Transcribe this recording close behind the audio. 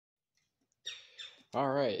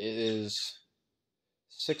Alright, it is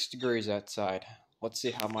 6 degrees outside. Let's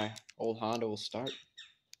see how my old Honda will start.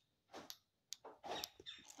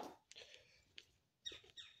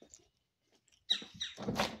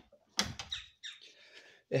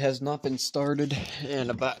 It has not been started in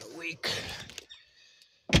about a week.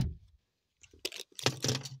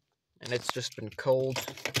 And it's just been cold.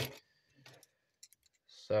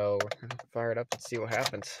 So we're gonna fire it up and see what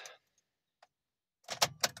happens.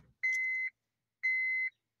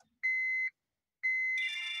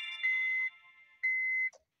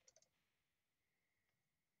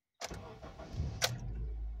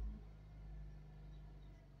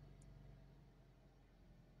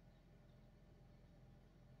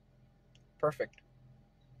 Perfect.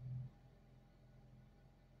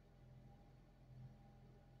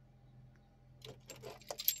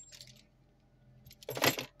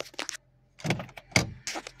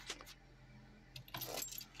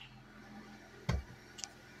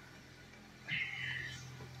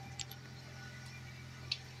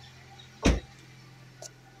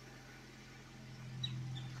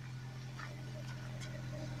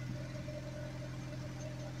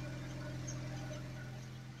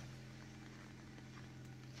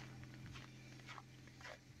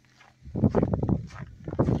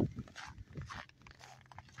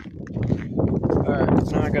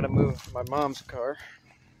 Alright, now I gotta move my mom's car.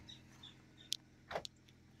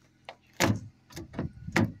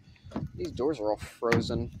 These doors are all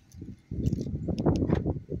frozen.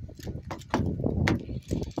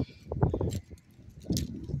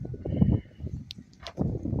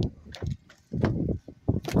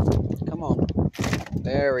 Come on.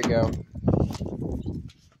 There we go.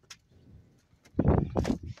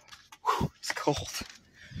 Whew, it's cold.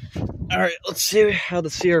 Alright, let's see how the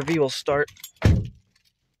CRV will start.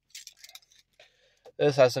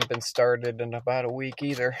 This hasn't been started in about a week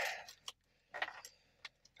either.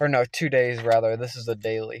 Or no, 2 days rather. This is a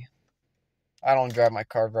daily. I don't drive my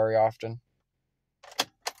car very often.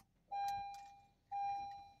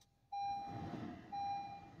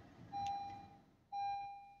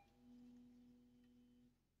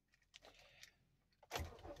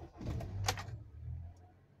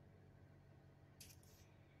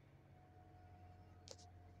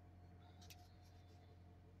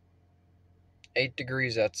 Eight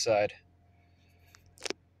degrees outside.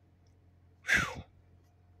 Whew.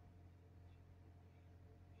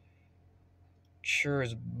 Sure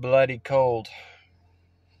is bloody cold.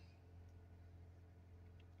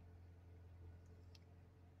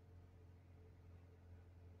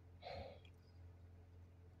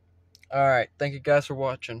 Alright, thank you guys for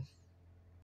watching.